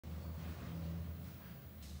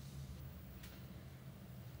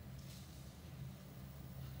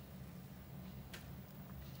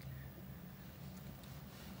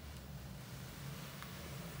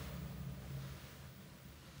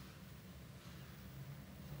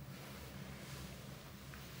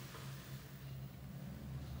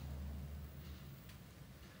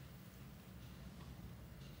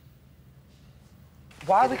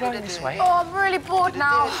Why are we going this way? Oh, I'm really bored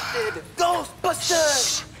now.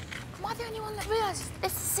 Ghostbusters! Am I the only one that realises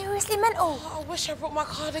this is seriously mental? Oh, I wish I brought my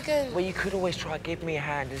cardigan. Well, you could always try give me a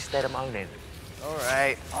hand instead of moaning. All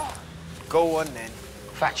right. Go on, then.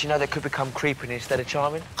 In fact, you know, they could become creeping instead of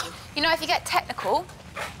charming. You know, if you get technical,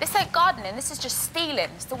 this ain't gardening, this is just stealing.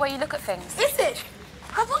 It's the way you look at things. Is it?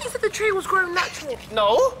 I thought you said the tree was growing natural.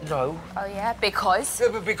 No. No. Oh, yeah? Because? Yeah,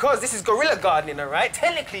 but because this is guerrilla gardening, all right?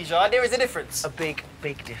 Technically, Jean, there is a difference. A big,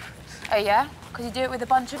 big difference. Oh, yeah? Because you do it with a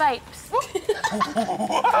bunch of apes?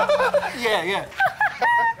 Yeah.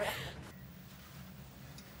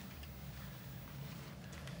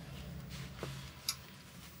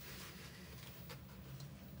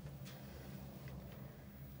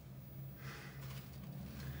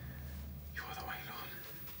 You are the way, Lord.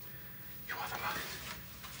 You are the light.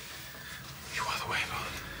 You are the way,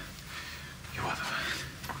 Lord.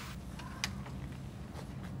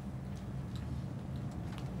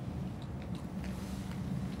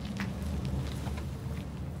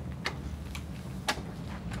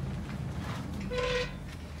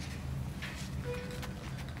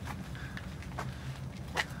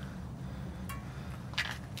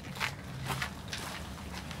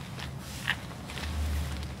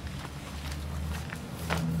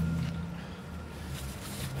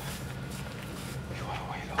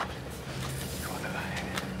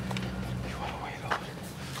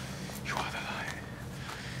 You are the light.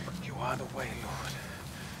 You are the way, Lord.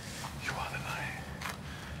 You are the light.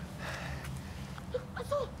 I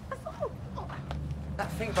saw.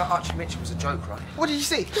 That thing about Archie Mitchell was a joke, right? What did you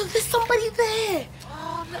see? Look, there's somebody there.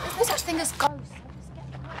 Oh, look, there's no such thing as ghosts.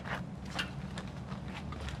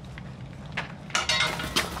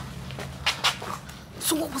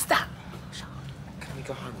 So what was that? Can we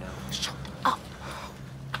go home now? Shut up.